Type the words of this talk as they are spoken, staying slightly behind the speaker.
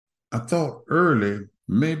I thought early,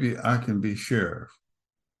 maybe I can be sheriff.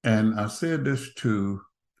 And I said this to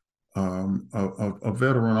a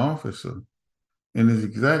veteran officer, and his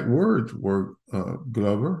exact words were,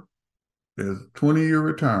 Glover, there's a 20-year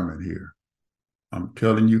retirement here. I'm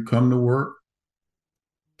telling you, come to work,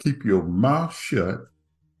 keep your mouth shut,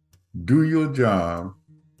 do your job,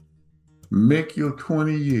 make your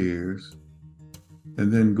 20 years,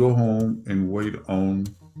 and then go home and wait on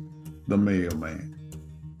the mailman.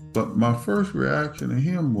 But my first reaction to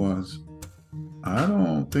him was, I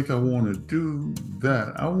don't think I want to do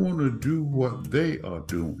that. I want to do what they are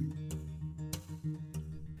doing.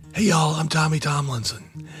 Hey y'all, I'm Tommy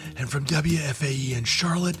Tomlinson, and from WFAE in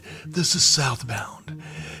Charlotte, this is SouthBound.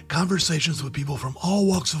 Conversations with people from all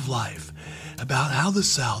walks of life about how the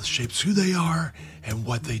South shapes who they are and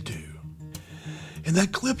what they do. In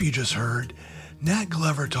that clip you just heard, Nat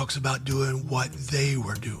Glover talks about doing what they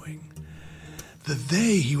were doing. The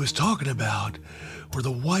they he was talking about were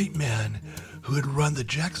the white men who had run the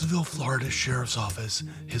Jacksonville, Florida Sheriff's Office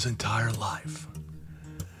his entire life.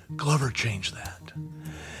 Glover changed that.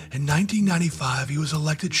 In 1995, he was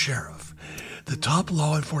elected sheriff, the top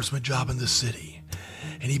law enforcement job in the city,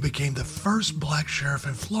 and he became the first black sheriff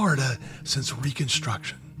in Florida since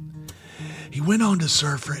Reconstruction. He went on to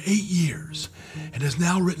serve for 8 years and has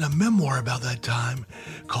now written a memoir about that time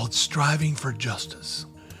called Striving for Justice.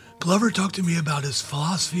 Glover talked to me about his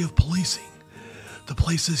philosophy of policing, the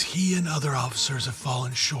places he and other officers have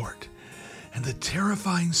fallen short, and the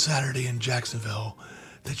terrifying Saturday in Jacksonville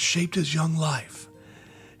that shaped his young life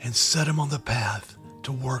and set him on the path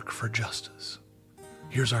to work for justice.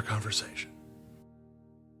 Here's our conversation.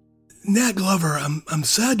 Nat Glover, I'm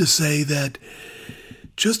sad to say that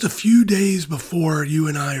just a few days before you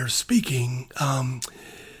and I are speaking,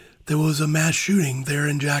 there was a mass shooting there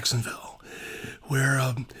in Jacksonville where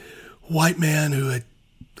a white man who had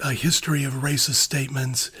a history of racist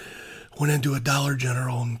statements went into a Dollar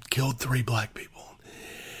General and killed 3 black people.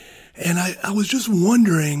 And I was just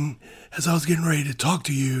wondering, as I was getting ready to talk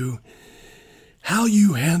to you, how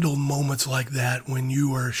you handled moments like that when you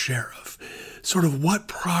were sheriff. Sort of what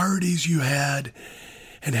priorities you had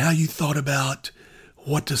and how you thought about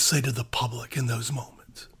what to say to the public in those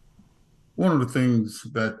moments. One of the things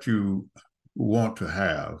that you want to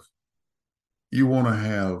have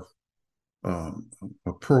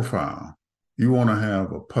a profile. You want to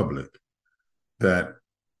have a public that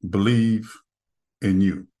believe in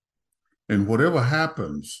you. And whatever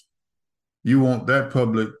happens, you want that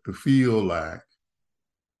public to feel like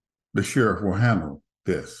the sheriff will handle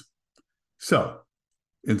this. So,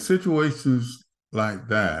 in situations like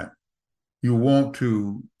that, you want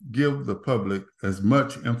to give the public as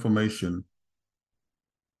much information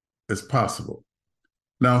as possible.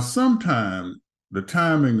 Now, sometimes the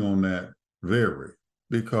timing on that vary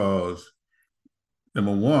because,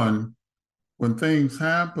 number one, when things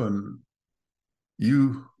happen,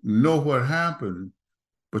 you know what happened,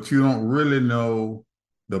 but you don't really know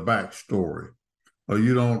the backstory, or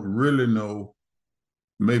you don't really know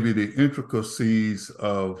maybe the intricacies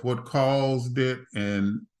of what caused it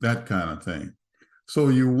and that kind of thing. So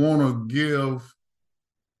you want to give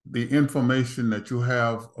the information that you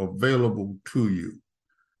have available to you,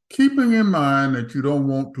 keeping in mind that you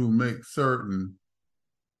want to make certain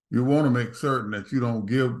that you don't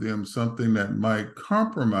give them something that might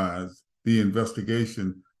compromise the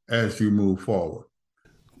investigation as you move forward.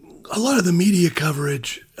 A lot of the media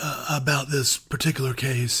coverage about this particular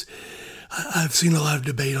case, I've seen a lot of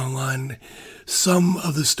debate online. Some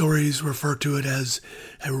of the stories refer to it as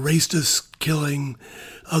a racist killing.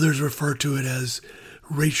 Others refer to it as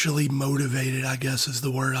racially motivated, I guess is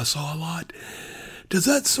the word I saw a lot. Does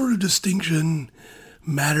that sort of distinction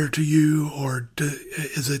matter to you, or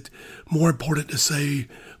is it more important to say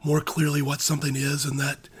more clearly what something is in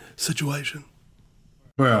that situation?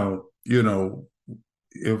 Well,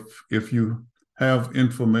 if you have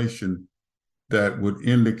information that would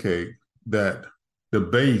indicate that the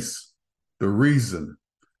reason,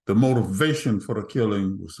 the motivation for the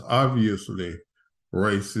killing was obviously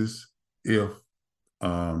racist, if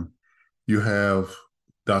you have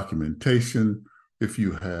documentation, if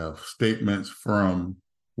you have statements from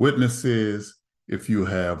witnesses, if you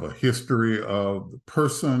have a history of the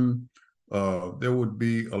person, there would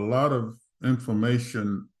be a lot of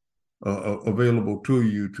information available to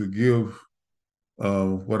you to give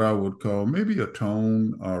what I would call maybe a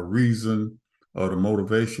tone or reason or the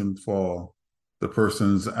motivation for the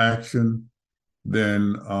person's action.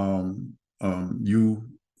 Then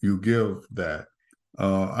you give that.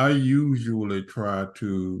 I usually try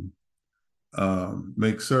to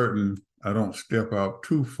make certain I don't step out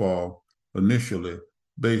too far initially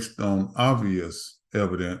based on obvious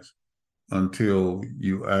evidence until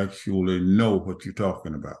you actually know what you're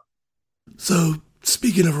talking about. So,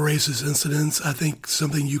 speaking of racist incidents, I think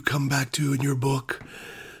something you come back to in your book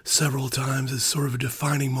several times is sort of a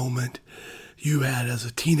defining moment you had as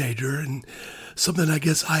a teenager, and something I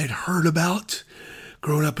guess I had heard about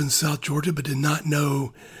growing up in South Georgia, but did not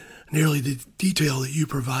know nearly the detail that you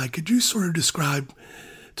provide. Could you sort of describe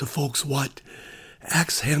to folks what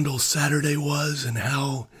Axe Handle Saturday was and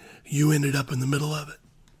how you ended up in the middle of it?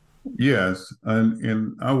 Yes,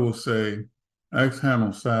 and I will say, Axe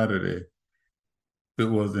Handle Saturday, it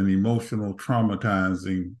was an emotional,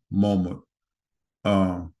 traumatizing moment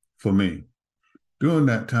for me. During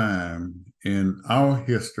that time in our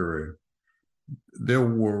history, there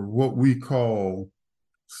were what we call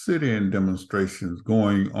sit-in demonstrations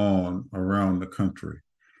going on around the country.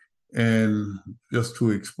 And just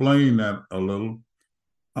to explain that a little,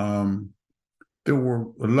 um, there were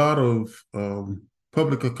a lot of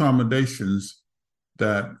public accommodations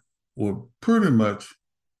that were pretty much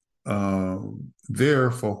uh, there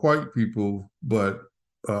for white people, but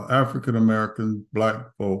African American, Black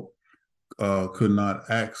folk could not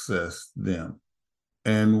access them.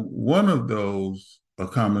 And one of those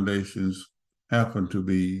accommodations happened to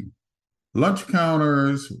be lunch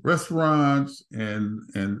counters, restaurants, and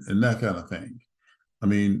that kind of thing. I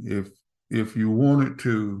mean, if you wanted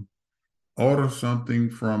to order something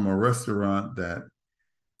from a restaurant that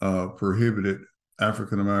prohibited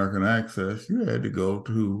African American access, you had to go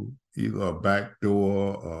to either a back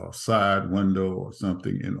door or a side window or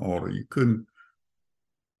something in order. You couldn't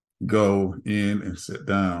go in and sit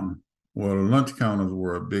down. Well, lunch counters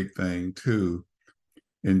were a big thing too.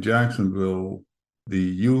 In Jacksonville, the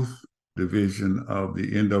youth division of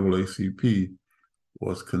the NAACP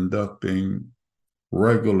was conducting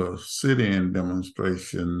regular sit-in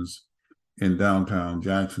demonstrations in downtown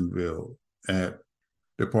Jacksonville at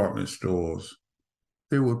department stores.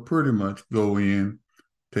 They would pretty much go in,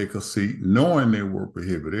 take a seat, knowing they were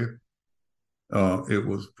prohibited. It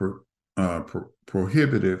was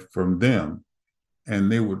prohibited from them,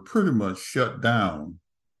 and they would pretty much shut down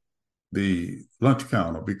the lunch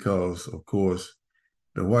counter because, of course,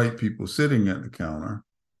 the white people sitting at the counter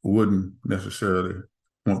wouldn't necessarily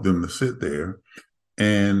want them to sit there.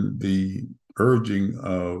 And the urging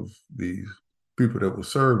of the people that were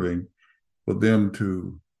serving for them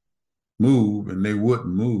to move, and they wouldn't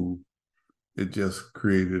move, it just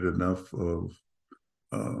created enough of,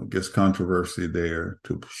 I guess, controversy there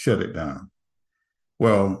to shut it down.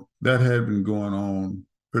 Well, that had been going on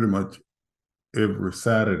pretty much every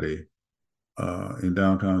Saturday in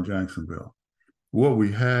downtown Jacksonville. Well,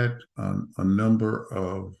 we had a number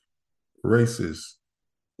of racist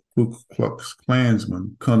Ku Klux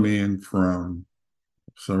Klansmen come in from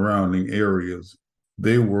surrounding areas.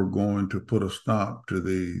 They were going to put a stop to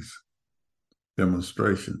these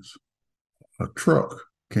demonstrations. A truck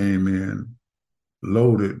came in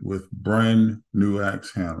loaded with brand new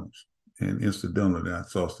axe handles. And incidentally, I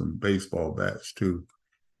saw some baseball bats too.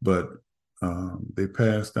 But they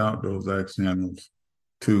passed out those axe handles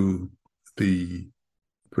to the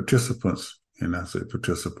participants, and I say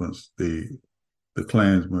participants, the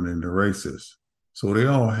Klansmen and the racists. So they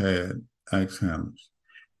all had axe handles.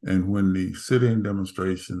 And when the sit-in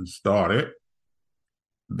demonstrations started,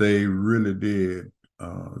 they really did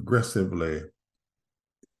aggressively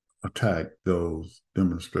attack those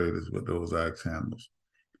demonstrators with those axe handles.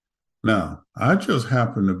 Now, I just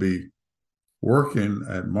happened to be working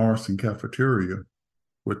at Morrison Cafeteria,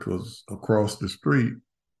 which was across the street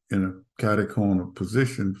in a catty-corner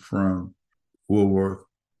position from Woolworth.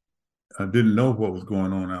 I didn't know what was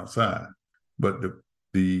going on outside, but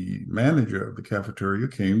the manager of the cafeteria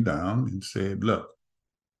came down and said, "Look,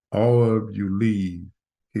 all of you leave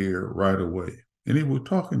here right away." And he was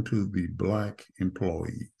talking to the Black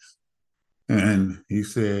employees. And he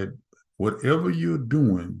said, "Whatever you're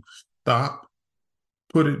doing, stop,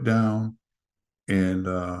 put it down." And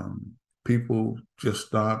people just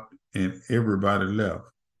stopped and everybody left.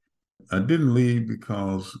 I didn't leave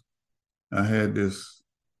because I had this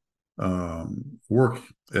work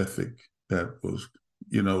ethic that was,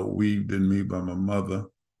 weaved in me by my mother,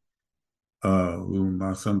 whom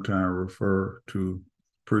I sometimes refer to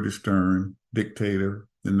pretty stern dictator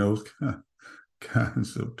in those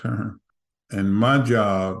kinds of terms. And my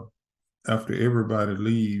job after everybody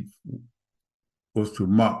leave was to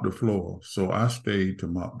mop the floor. So I stayed to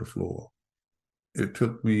mop the floor. It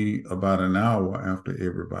took me about an hour after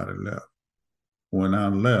everybody left. When I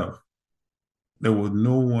left, there was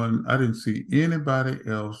no one, I didn't see anybody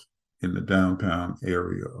else in the downtown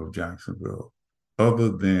area of Jacksonville other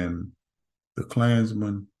than the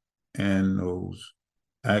Klansmen and those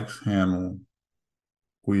axe handle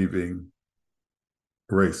weaving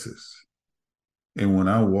racists. And when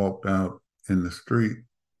I walked out in the street,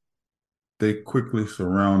 they quickly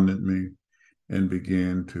surrounded me and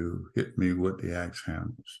began to hit me with the axe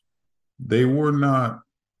handles. They were not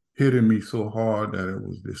hitting me so hard that it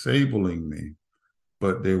was disabling me,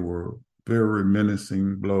 but they were very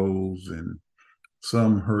menacing blows, and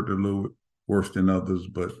some hurt a little worse than others,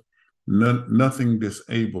 but nothing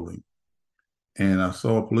disabling. And I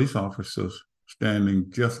saw police officers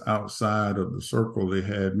standing just outside of the circle they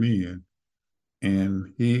had me in.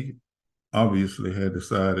 And he obviously had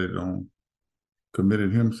decided on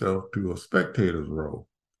committed himself to a spectator's role.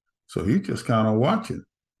 So he just kind of watching.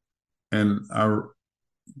 And I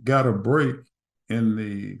got a break in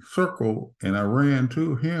the circle and I ran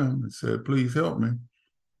to him and said, please help me.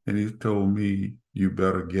 And he told me, you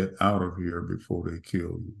better get out of here before they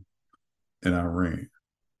kill you. And I ran.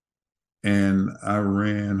 And I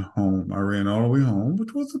ran home. I ran all the way home,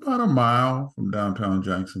 which was about a mile from downtown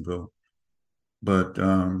Jacksonville. But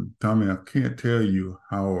Tommy, I can't tell you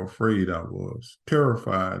how afraid I was.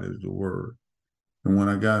 Terrified is the word. And when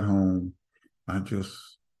I got home, I just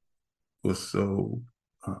was so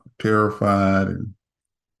terrified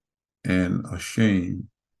and ashamed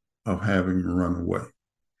of having run away.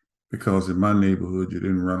 Because in my neighborhood, you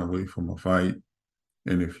didn't run away from a fight.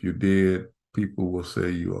 And if you did, people will say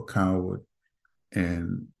you're a coward.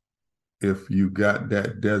 And if you got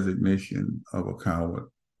that designation of a coward,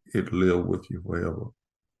 it lived with you forever.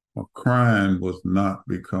 My crying was not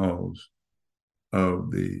because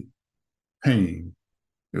of the pain.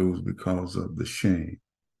 It was because of the shame.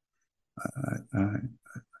 I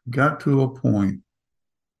got to a point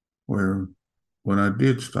where when I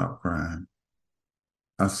did stop crying,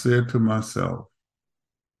 I said to myself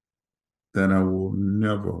that I will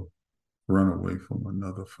never run away from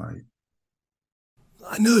another fight.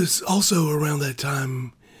 I noticed also around that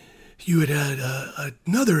time you had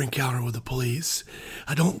another encounter with the police.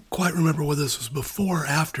 I don't quite remember whether this was before or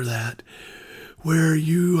after that, where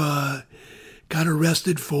you got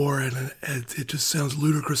arrested for, and it just sounds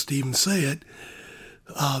ludicrous to even say it,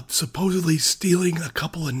 supposedly stealing a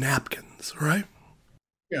couple of napkins, right?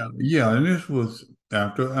 Yeah, and this was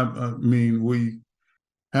after. I mean, we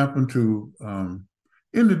happened to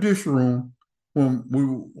in the dish room when we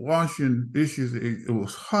were washing dishes. It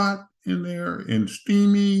was hot in there and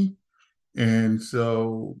steamy, and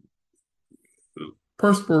so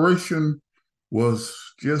perspiration was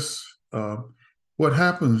just what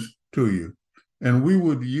happens to you. And we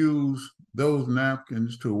would use those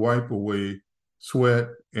napkins to wipe away sweat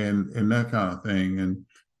and that kind of thing.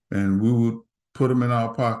 And we would put them in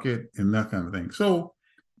our pocket and that kind of thing. So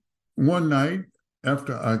one night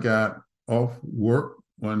after I got off work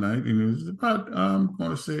one night, and it was about, I'm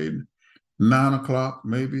going to say 9 o'clock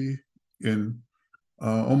maybe, and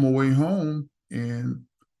on my way home, and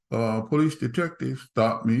a police detective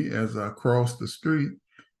stopped me as I crossed the street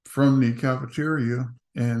from the cafeteria,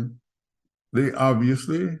 and they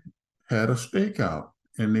obviously had a stakeout,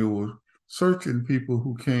 and they were searching people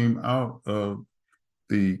who came out of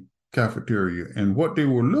the cafeteria. And what they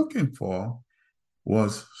were looking for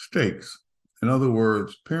was steaks. In other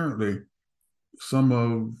words, apparently some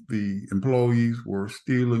of the employees were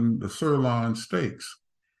stealing the sirloin steaks.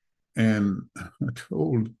 And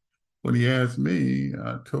when he asked me,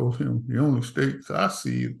 I told him the only steaks I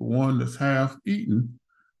see is the one that's half eaten.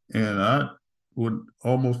 And I would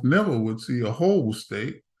almost never would see a whole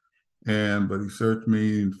steak. But he searched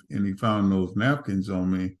me and he found those napkins on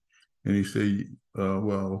me. And he said,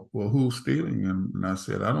 well, who's stealing them? And I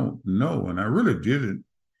said, I don't know. And I really didn't.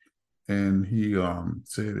 And he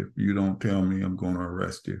said, if you don't tell me, I'm going to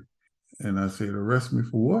arrest you. And I said, arrest me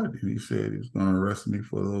for what? And he said, he's going to arrest me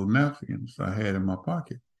for those napkins I had in my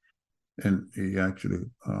pocket. And he actually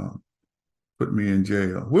put me in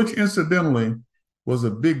jail, which incidentally was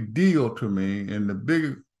a big deal to me. And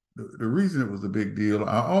the reason it was a big deal,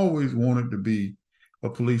 I always wanted to be a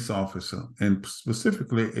police officer, and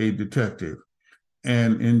specifically a detective.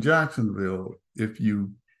 And in Jacksonville, if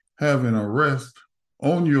you have an arrest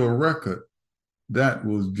on your record, that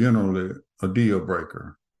was generally a deal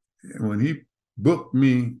breaker. And when he booked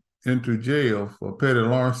me into jail for petty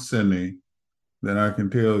larceny, then I can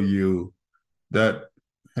tell you that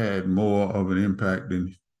had more of an impact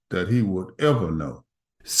than that he would ever know.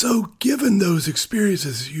 So, given those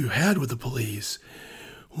experiences you had with the police,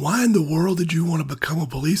 why in the world did you want to become a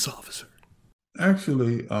police officer?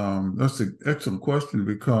 Actually, that's an excellent question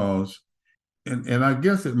because, and I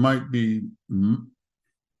guess it might be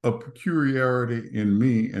a peculiarity in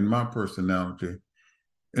me and my personality.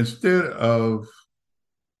 instead of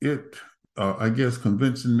it, I guess,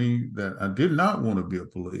 convincing me that I did not want to be a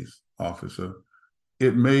police officer,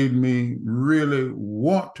 it made me really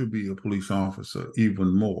want to be a police officer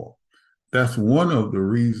even more. That's one of the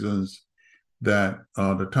reasons that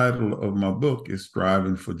the title of my book is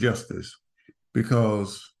Striving for Justice,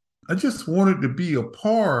 because I just wanted to be a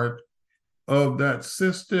part of that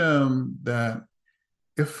system that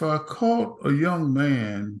if I caught a young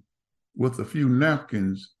man with a few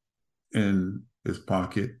napkins in his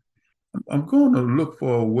pocket, I'm going to look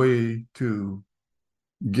for a way to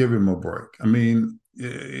give him a break. I mean,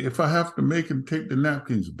 if I have to make him take the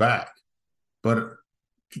napkins back, but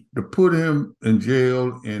to put him in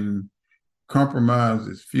jail and compromise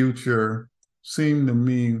his future seemed to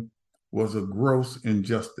me was a gross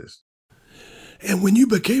injustice. And when you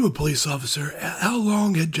became a police officer, how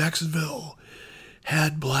long had Jacksonville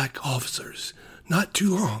had black officers? Not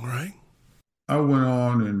too long, right? I went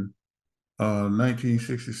on in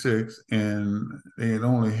 1966, and they had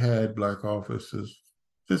only had black officers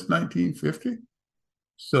since 1950.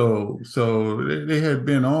 So they had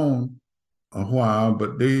been on a while,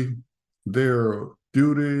 but their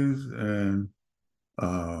duties and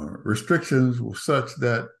restrictions were such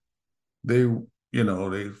that they,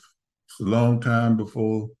 it's a long time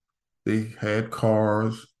before they had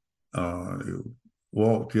cars. They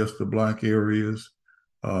walked just the black areas.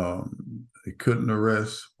 They couldn't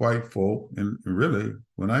arrest white folk. And really,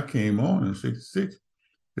 when I came on in 66,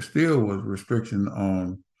 there still was restriction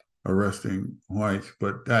on arresting whites,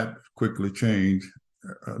 but that quickly changed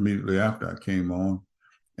immediately after I came on.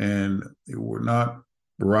 And they were not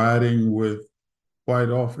riding with white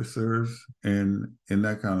officers and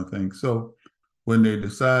that kind of thing. So when they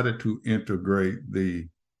decided to integrate the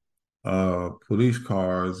police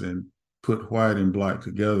cars and put white and black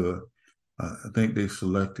together, I think they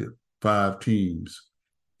selected 5 teams,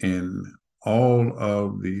 and all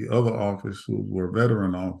of the other officers were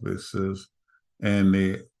veteran officers, and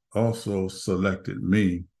they also selected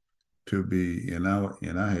me to be, and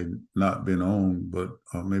I had not been on but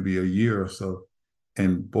maybe a year or so,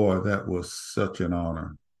 and boy, that was such an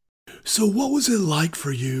honor. So, what was it like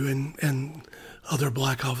for you and other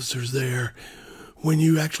black officers there when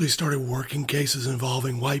you actually started working cases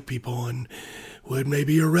involving white people and would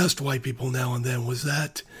maybe arrest white people now and then? Was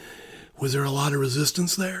there a lot of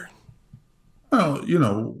resistance there? Well,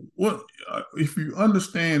 what if you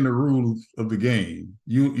understand the rules of the game,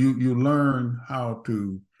 you learn how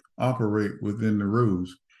to operate within the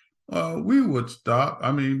rules. We would stop.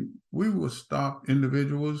 I mean, we would stop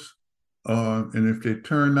individuals, and if they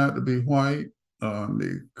turned out to be white,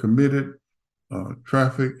 they committed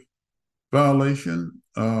traffic violation.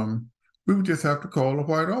 We would just have to call a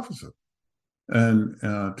white officer and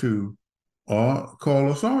to or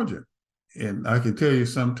call a sergeant. And I can tell you,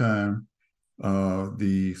 sometime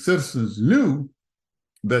the citizens knew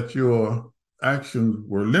that your actions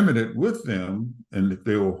were limited with them, and if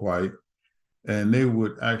they were white, and they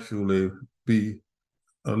would actually be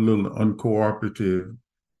a little uncooperative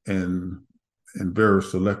and very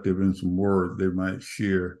selective in some words they might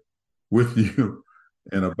share with you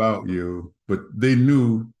and about you, but they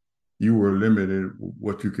knew you were limited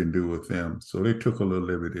what you can do with them. So they took a little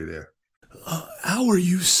liberty there. How are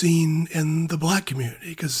you seen in the black community?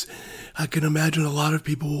 Because I can imagine a lot of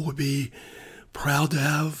people would be proud to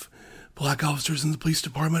have black officers in the police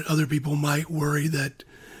department. Other people might worry that,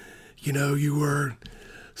 you were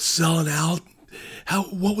selling out.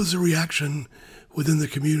 What was the reaction within the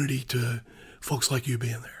community to folks like you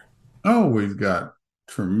being there? I always got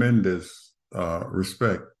tremendous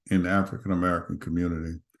respect in the African American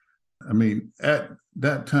community. I mean, at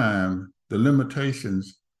that time, the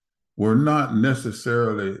limitations were not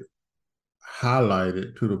necessarily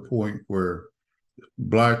highlighted to the point where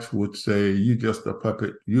blacks would say, "You just a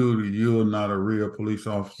puppet. You're not a real police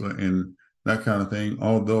officer," and that kind of thing.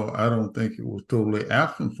 Although I don't think it was totally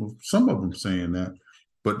absent from some of them saying that,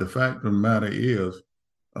 but the fact of the matter is,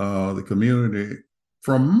 the community,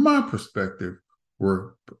 from my perspective,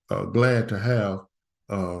 were glad to have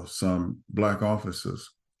some black officers.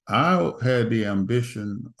 I had the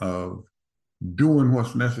ambition of doing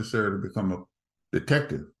what's necessary to become a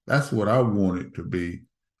detective. That's what I wanted to be,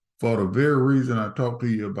 for the very reason I talked to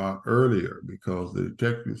you about earlier, because the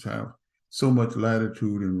detectives have so much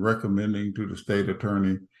latitude in recommending to the state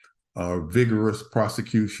attorney vigorous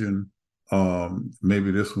prosecution.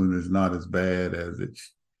 Maybe this one is not as bad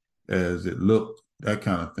as it looked, that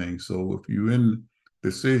kind of thing. So if you're in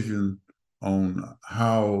decision on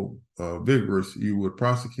how vigorous you would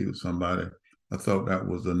prosecute somebody, I thought that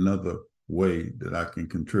was another way that I can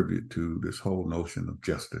contribute to this whole notion of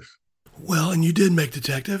justice. Well, and you did make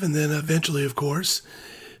detective, and then eventually, of course,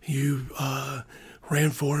 you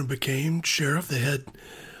ran for and became sheriff, the head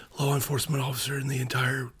law enforcement officer in the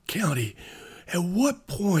entire county. At what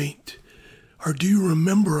point, or do you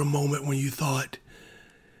remember a moment when you thought,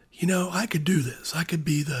 I could do this. I could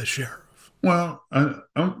be the sheriff? Well, I'm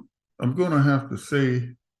going to have to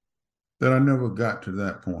say that I never got to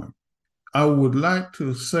that point. I would like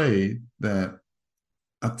to say that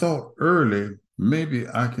I thought early maybe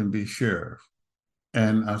I can be sheriff,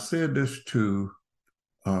 and I said this to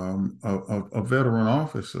a veteran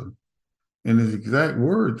officer, and his exact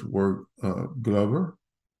words were, "Glover,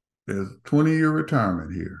 there's 20-year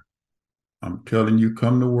retirement here. I'm telling you,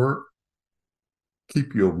 come to work,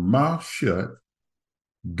 keep your mouth shut,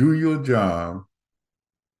 do your job,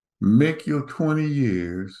 make your 20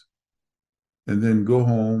 years, and then go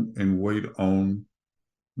home and wait on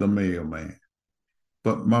the mailman."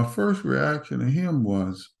 But my first reaction to him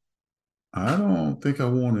was, I don't think I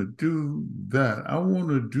want to do that. I want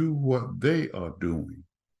to do what they are doing.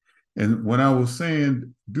 And when I was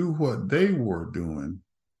saying do what they were doing,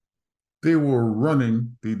 they were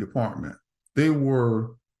running the department. They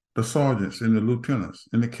were the sergeants and the lieutenants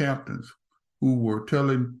and the captains who were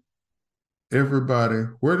telling everybody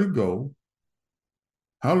where to go,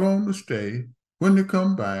 how long to stay, when to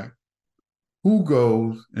come back, who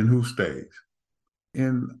goes and who stays.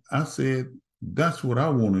 And I said, that's what I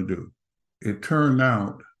want to do. It turned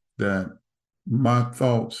out that my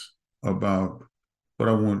thoughts about what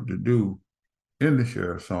I wanted to do in the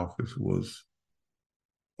sheriff's office was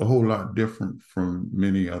a whole lot different from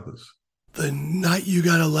many others. The night you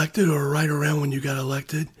got elected, or right around when you got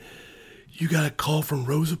elected, you got a call from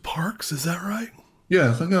Rosa Parks. Is that right?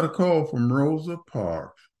 Yes, I got a call from Rosa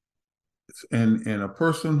Parks, and a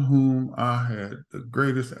person whom I had the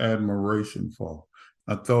greatest admiration for.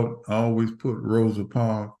 I thought I always put Rosa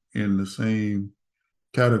Parks in the same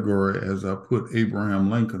category as I put Abraham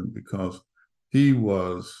Lincoln, because he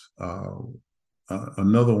was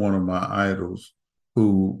another one of my idols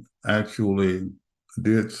who actually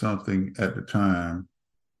did something at the time,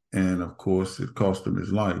 and of course it cost him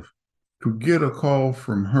his life. To get a call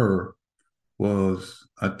from her was,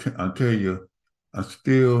 I tell you, I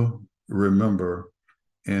still remember,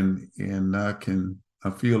 and I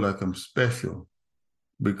feel like I'm special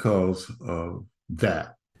because of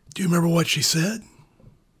that. Do you remember what she said?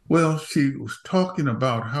 Well, she was talking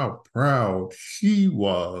about how proud she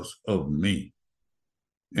was of me.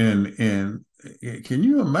 And can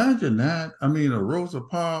you imagine that? I mean, a Rosa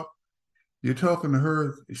Parks, you're talking to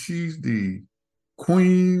her, she's the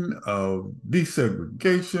queen of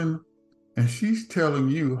desegregation, and she's telling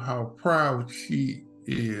you how proud she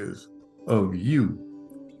is of you.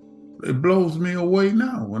 It blows me away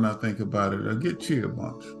now when I think about it. I get chill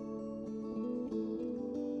bumps.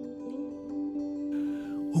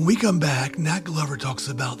 When we come back, Nat Glover talks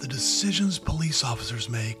about the decisions police officers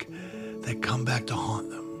make that come back to haunt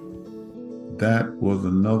them. That was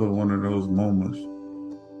another one of those moments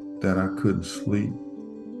that I couldn't sleep.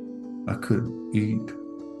 I couldn't eat.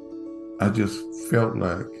 I just felt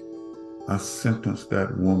like I sentenced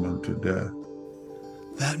that woman to death.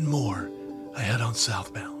 That and more ahead on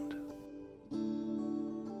Southbound.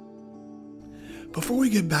 Before we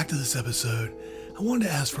get back to this episode, I wanted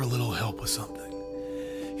to ask for a little help with something.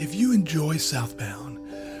 If you enjoy Southbound,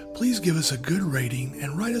 please give us a good rating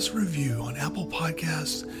and write us a review on Apple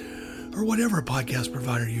Podcasts or whatever podcast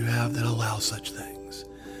provider you have that allows such things.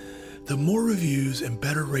 The more reviews and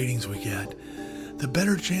better ratings we get, the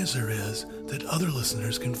better chance there is that other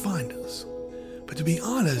listeners can find us. But to be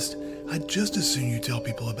honest, I'd just as soon you tell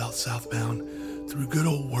people about Southbound through good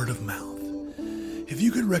old word of mouth. If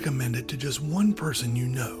you could recommend it to just one person you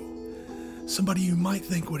know, somebody you might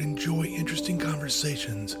think would enjoy interesting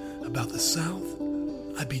conversations about the South,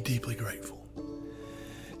 I'd be deeply grateful.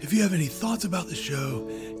 If you have any thoughts about the show,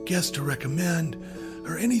 guests to recommend,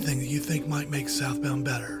 or anything that you think might make Southbound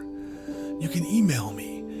better, you can email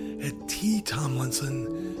me at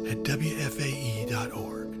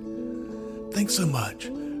ttomlinson@wfae.org. Thanks so much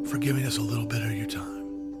for giving us a little bit of your time.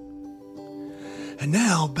 And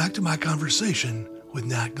now, back to my conversation with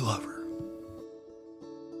Nat Glover.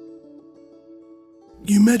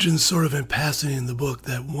 You mentioned sort of in passing in the book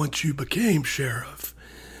that once you became sheriff,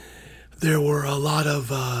 there were a lot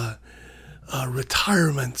of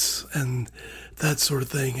retirements and that sort of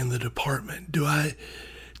thing in the department. Do I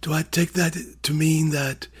take that to mean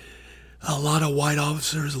that a lot of white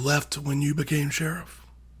officers left when you became sheriff?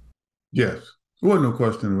 Yes, there wasn't no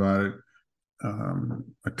question about it.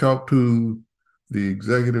 I talked to the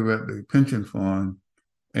executive at the pension fund,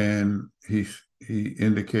 and he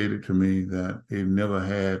indicated to me that they never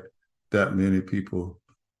had that many people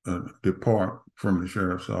depart from the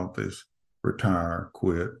sheriff's office, retire,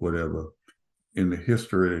 quit, whatever, in the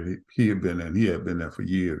history that he had been in. He had been there for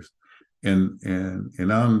years. And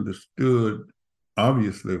I understood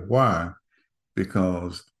obviously why,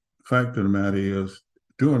 because the fact of the matter is,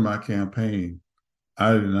 during my campaign,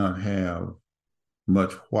 I did not have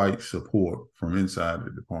much white support from inside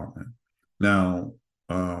the department. Now,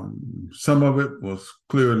 some of it was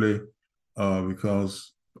clearly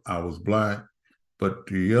because I was Black, but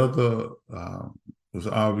the other was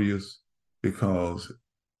obvious because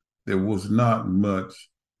there was not much,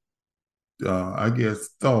 I guess,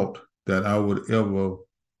 thought that I would ever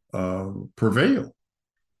prevail.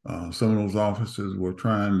 Some of those officers were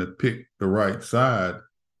trying to pick the right side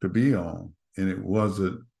to be on, and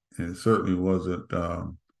it certainly wasn't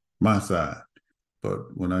my side.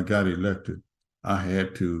 But when I got elected, I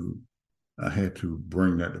had to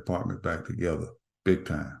bring that department back together, big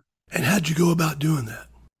time. And how'd you go about doing that?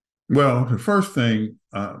 Well, the first thing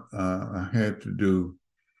I had to do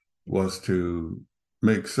was to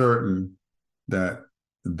make certain that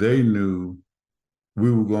they knew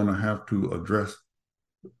we were going to have to address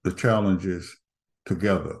the challenges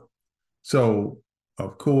together. So,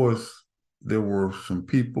 of course, there were some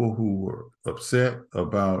people who were upset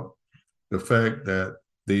about the fact that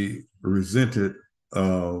they resented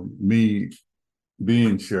me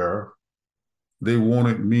being sheriff. They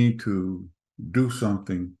wanted me to do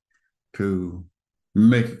something to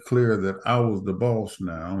make it clear that I was the boss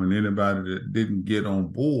now, and anybody that didn't get on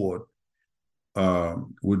board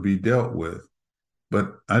would be dealt with.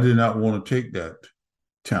 But I did not want to take that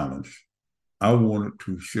challenge. I wanted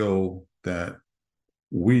to show that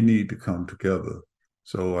we need to come together.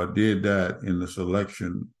 So I did that in the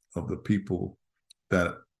selection of the people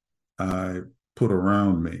that I put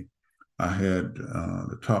around me. I had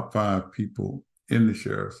the top 5 people in the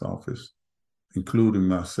sheriff's office, including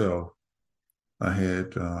myself. I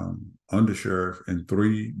had undersheriff and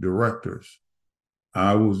 3 directors.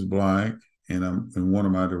 I was Black, and one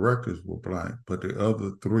of my directors were Black, but the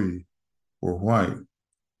other 3 were white.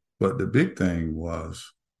 But the big thing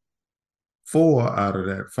was 4 out of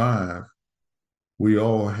that 5, we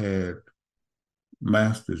all had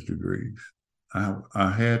master's degrees.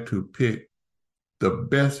 I had to pick the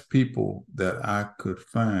best people that I could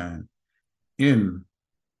find in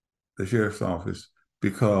the sheriff's office,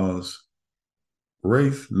 because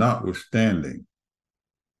race notwithstanding,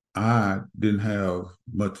 I didn't have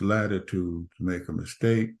much latitude to make a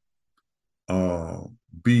mistake or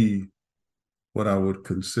be what I would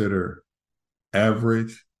consider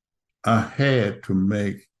average. I had to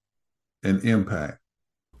make an impact.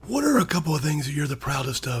 What are a couple of things that you're the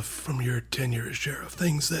proudest of from your tenure as sheriff?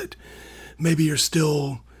 Things that maybe are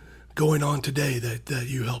still going on today that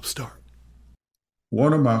you helped start?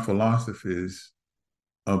 One of my philosophies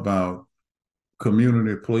about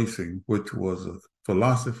community policing, which was a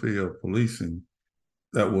philosophy of policing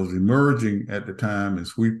that was emerging at the time and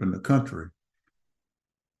sweeping the country,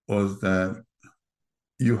 was that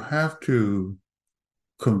you have to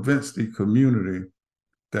convince the community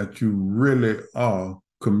that you really are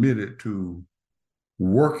committed to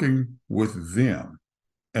working with them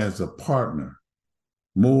as a partner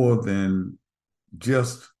more than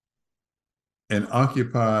just an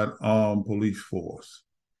occupied armed police force.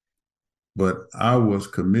 But I was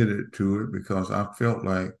committed to it because I felt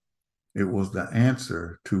like it was the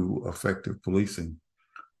answer to effective policing.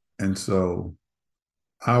 And so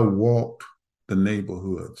I walked the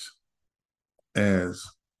neighborhoods as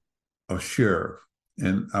a sheriff,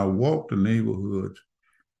 and I walked the neighborhoods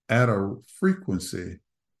at a frequency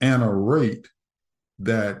and a rate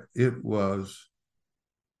that it was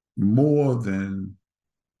more than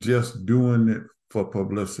just doing it for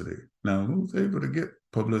publicity. Now, I was able to get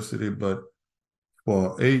publicity, but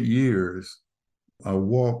for 8 years, I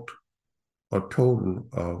walked a total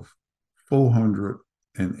of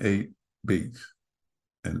 408 beats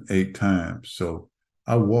and 8 times. So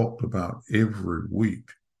I walked about every week.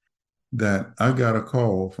 That I got a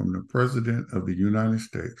call from the President of the United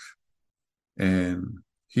States, and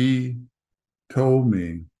he told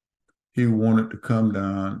me he wanted to come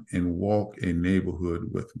down and walk a neighborhood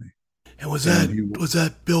with me. And was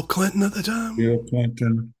that Bill Clinton at the time? Bill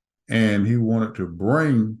Clinton, and he wanted to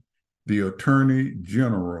bring the Attorney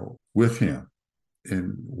General with him.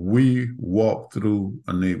 And we walked through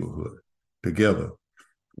a neighborhood together,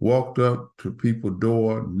 walked up to people's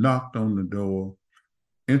door, knocked on the door,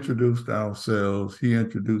 introduced ourselves. He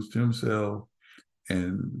introduced himself.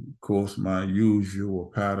 And of course, my usual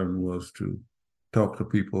pattern was to talk to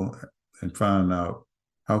people and find out,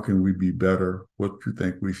 how can we be better? What you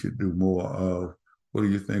think we should do more of? what do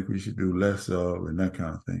you think we should do less of, and that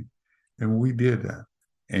kind of thing. And we did that.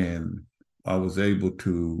 And I was able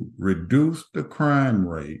to reduce the crime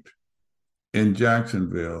rate in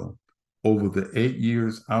Jacksonville over the 8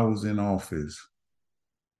 years I was in office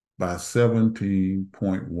by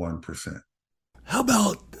 17.1%. How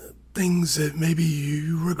about things that maybe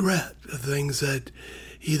you regret, things that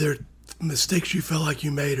either mistakes you felt like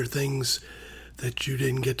you made or things that you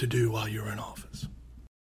didn't get to do while you were in office?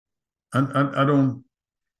 I don't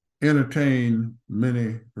entertain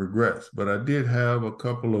many regrets, but I did have a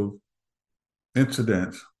couple of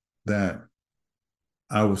incidents that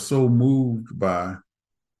I was so moved by.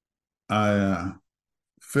 I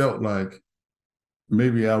felt like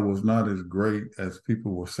maybe I was not as great as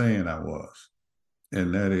people were saying I was.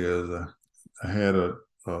 And that is, I had a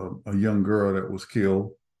young girl that was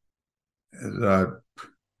killed. As I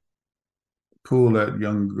pulled that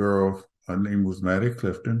young girl, her name was Maddie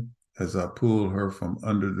Clifton, as I pulled her from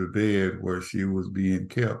under the bed where she was being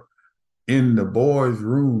kept in the boys'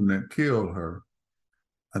 room that killed her.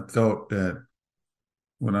 I thought that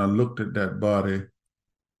when I looked at that body,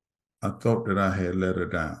 I thought that I had let her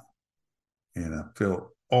down. And I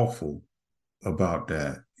felt awful about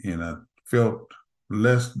that. And I felt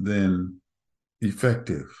less than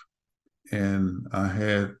effective. And I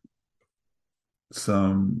had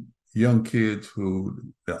some young kids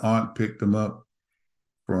who the aunt picked them up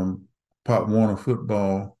from Pop Warner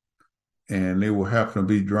football, and they were happened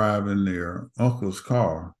to be driving their uncle's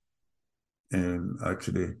car. And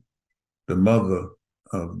actually, the mother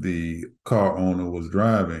of the car owner was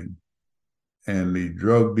driving, and the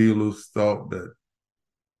drug dealers thought that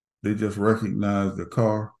they just recognized the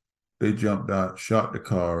car. They jumped out, shot the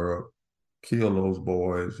car up, killed those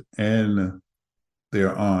boys and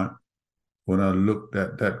their aunt. When I looked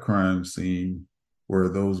at that crime scene where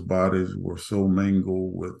those bodies were so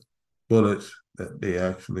mangled with bullets that they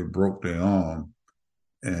actually broke their arm,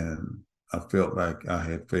 and I felt like I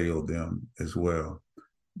had failed them as well.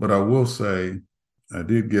 But I will say, I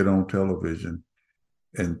did get on television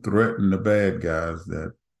and threaten the bad guys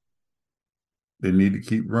that they need to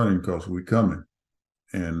keep running because we're coming.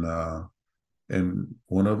 And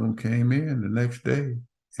one of them came in the next day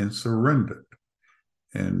and surrendered.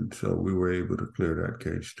 And so we were able to clear that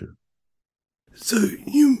case too. So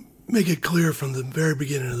you make it clear from the very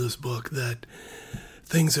beginning of this book that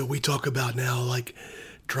things that we talk about now, like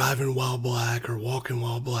driving while black or walking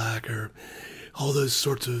while black or all those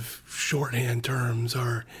sorts of shorthand terms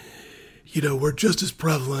are, were just as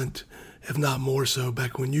prevalent, if not more so,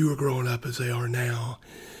 back when you were growing up as they are now.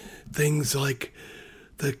 Things like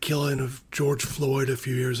the killing of George Floyd a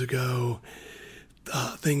few years ago,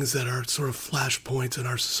 things that are sort of flashpoints in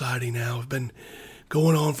our society now have been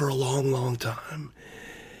going on for a long, long time.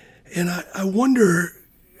 And I wonder,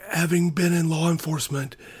 having been in law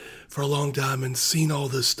enforcement for a long time and seen all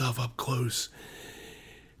this stuff up close,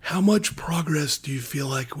 how much progress do you feel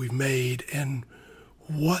like we've made, and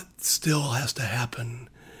what still has to happen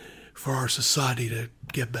for our society to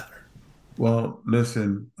get better? Well,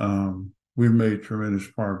 listen, we've made tremendous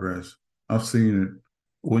progress. I've seen it.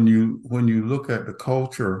 When you look at the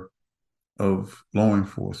culture of law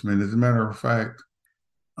enforcement, as a matter of fact,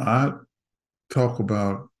 I talk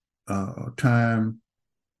about a time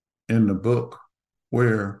in the book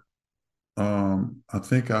where I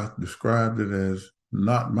think I described it as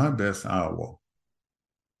not my best hour.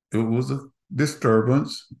 It was a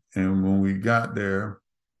disturbance, and when we got there,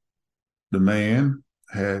 the man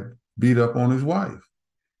had beat up on his wife.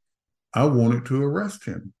 I wanted to arrest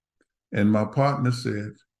him. And my partner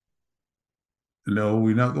said, no,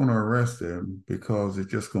 we're not going to arrest him because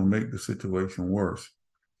it's just going to make the situation worse.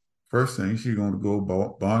 First thing, she's going to go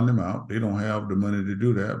bond him out. They don't have the money to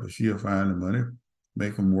do that, but she'll find the money,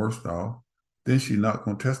 make him worse off. Then she's not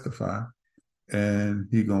going to testify, and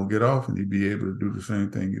he's going to get off, and he'd be able to do the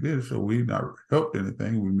same thing he did. So we not helped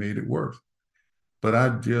anything. We made it worse. But I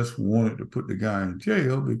just wanted to put the guy in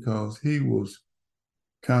jail because he was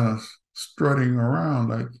kind of strutting around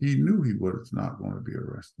like he knew he was not going to be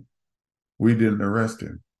arrested. We didn't arrest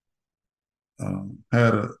him.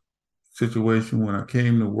 Had a situation when I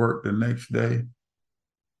came to work the next day.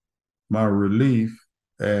 My relief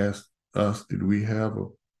asked us, did we have a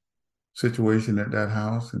situation at that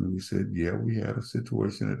house? And we said, yeah, we had a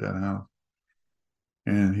situation at that house.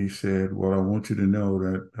 And he said, well, I want you to know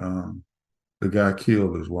that the guy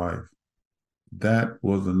killed his wife. That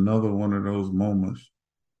was another one of those moments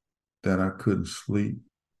that I couldn't sleep.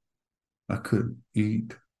 I couldn't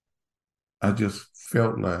eat. I just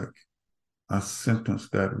felt like I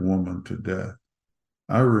sentenced that woman to death.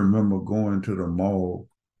 I remember going to the mall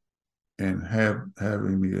and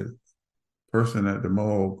having the person at the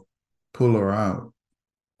morgue pull her out,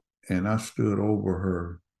 and I stood over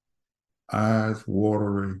her, eyes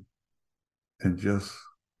watery, and just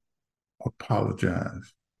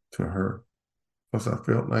apologized to her because I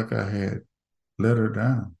felt like I had let her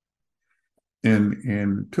down. And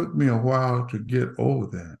it took me a while to get over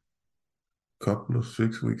that. A couple of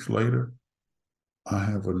 6 weeks later, I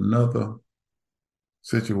have another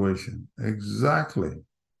situation, exactly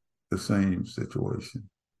the same situation.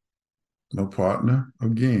 My partner,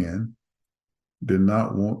 again, did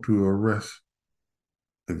not want to arrest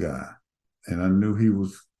the guy. And I knew he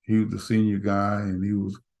was the senior guy and he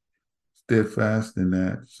was steadfast in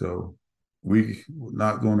that. So we were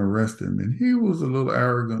not going to arrest him. And he was a little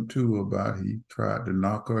arrogant too about he tried to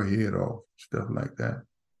knock her head off, stuff like that.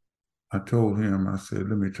 I told him, I said,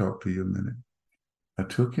 let me talk to you a minute. I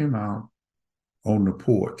took him out on the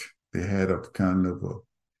porch. They had a kind of a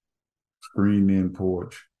screened-in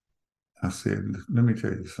porch. I said, let me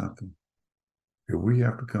tell you something. If we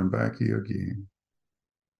have to come back here again,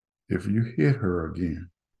 if you hit her again,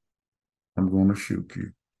 I'm going to shoot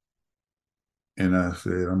you. And I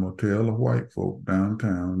said, I'm going to tell the white folk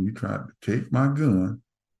downtown you tried to take my gun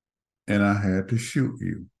and I had to shoot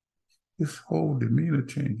you. His whole demeanor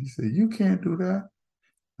changed. He said, you can't do that.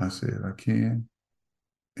 I said, I can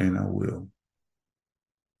and I will.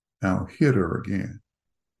 Now hit her again.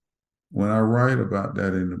 When I write about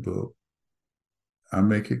that in the book, I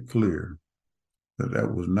make it clear that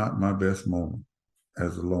that was not my best moment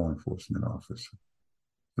as a law enforcement officer.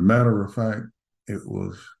 As a matter of fact, it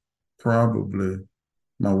was probably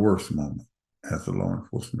my worst moment as a law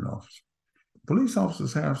enforcement officer. Police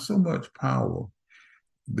officers have so much power.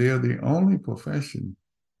 They're the only profession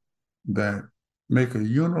that make a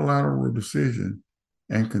unilateral decision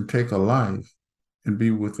and can take a life and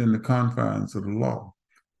be within the confines of the law.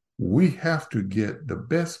 We have to get the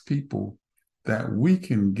best people that we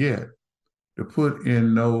can get to put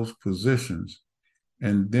in those positions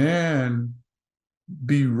and then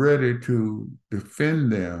be ready to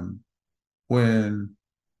defend them when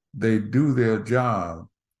they do their job.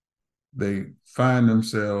 They find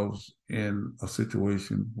themselves in a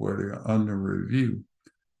situation where they're under review.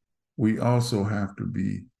 We also have to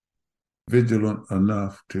be vigilant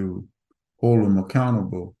enough to hold them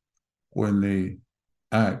accountable when they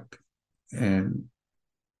act and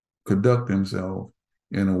conduct themselves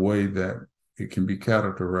in a way that it can be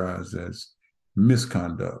characterized as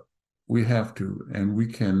misconduct. We have to, and we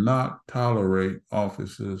cannot tolerate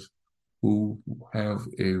officers who have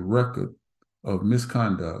a record of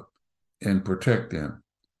misconduct and protect them.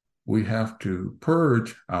 We have to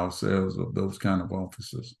purge ourselves of those kind of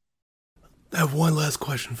officers. I have one last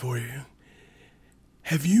question for you.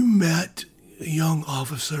 Have you met young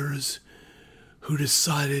officers who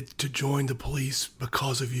decided to join the police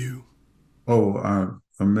because of you? Oh,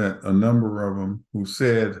 I met a number of them who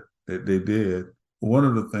said that they did. One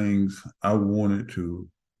of the things I wanted to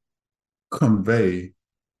convey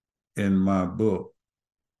in my book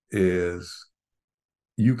is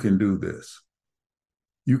you can do this.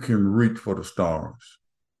 You can reach for the stars.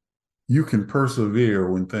 You can persevere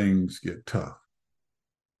when things get tough,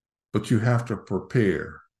 but you have to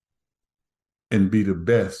prepare and be the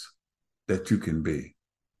best that you can be.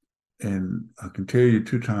 And I can tell you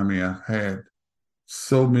too, Tommy, I've had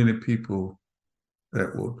so many people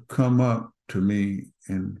that will come up to me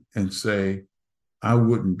and say, I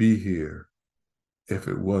wouldn't be here if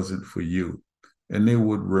it wasn't for you. And they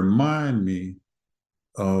would remind me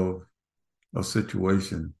of a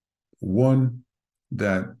situation, one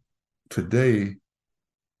that today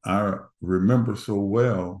I remember so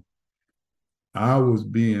well. I was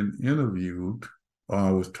being interviewed, or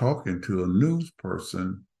I was talking to a news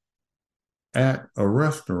person at a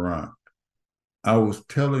restaurant. I was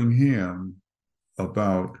telling him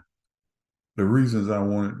about the reasons I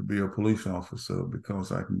wanted to be a police officer,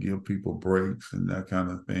 because I can give people breaks and that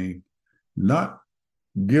kind of thing. Not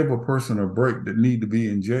give a person a break that need to be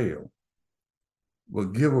in jail,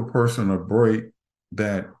 but give a person a break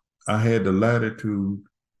that I had the latitude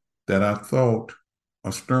that I thought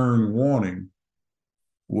a stern warning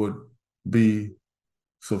would be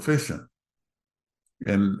sufficient.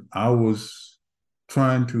 And I was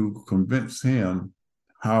trying to convince him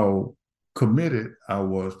how committed I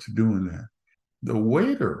was to doing that. The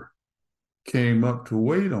waiter came up to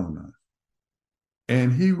wait on us,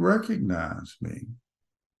 and he recognized me,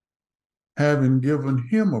 having given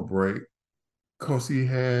him a break because he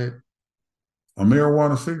had a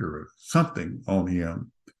marijuana cigarette, something on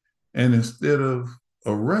him. And instead of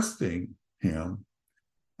arresting him,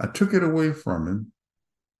 I took it away from him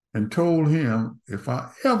and told him if I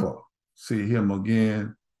ever see him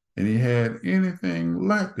again, and he had anything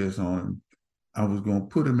like this on him, I was going to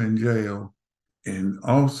put him in jail and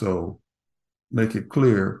also make it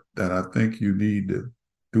clear that I think you need to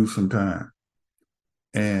do some time.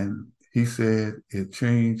 And he said it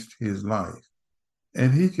changed his life.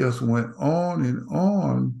 And he just went on and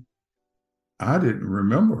on. I didn't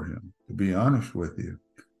remember him, to be honest with you,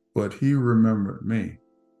 but he remembered me.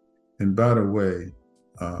 And by the way,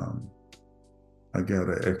 I got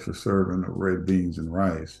an extra serving of red beans and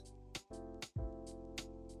rice.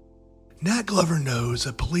 Nat Glover knows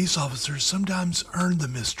that police officers sometimes earn the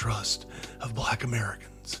mistrust of Black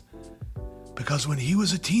Americans. Because when he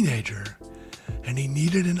was a teenager and he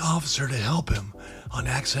needed an officer to help him on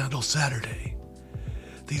Accidental Saturday,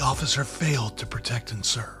 the officer failed to protect and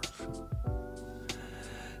serve.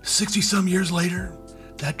 60-some years later,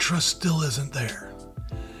 that trust still isn't there.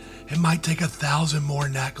 It might take 1,000 more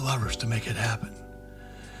Nat Glovers to make it happen.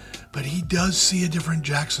 But he does see a different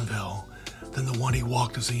Jacksonville than the one he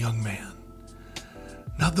walked as a young man.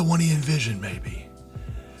 Not the one he envisioned, maybe,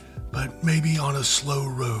 but maybe on a slow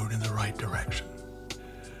road in the right direction.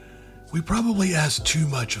 We probably ask too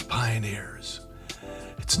much of pioneers.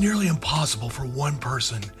 It's nearly impossible for one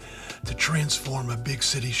person to transform a big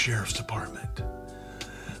city sheriff's department.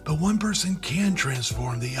 But one person can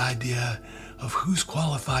transform the idea of who's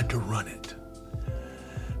qualified to run it.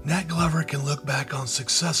 Nat Glover can look back on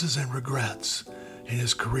successes and regrets in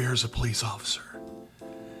his career as a police officer.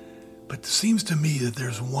 But it seems to me that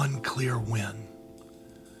there's one clear win: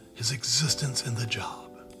 his existence in the job.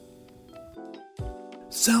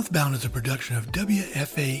 SouthBound is a production of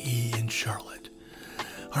WFAE in Charlotte.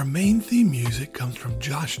 Our main theme music comes from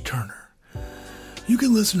Josh Turner. You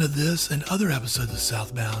can listen to this and other episodes of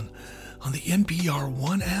SouthBound on the NPR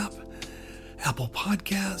One app, Apple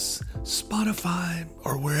Podcasts, Spotify,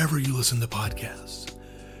 or wherever you listen to podcasts.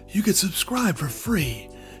 You can subscribe for free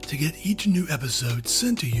to get each new episode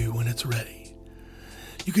sent to you when it's ready.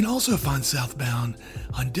 You can also find SouthBound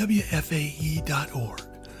on WFAE.org,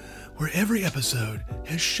 where every episode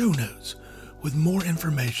has show notes with more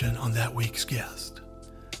information on that week's guest.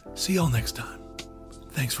 See y'all next time.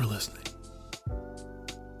 Thanks for listening.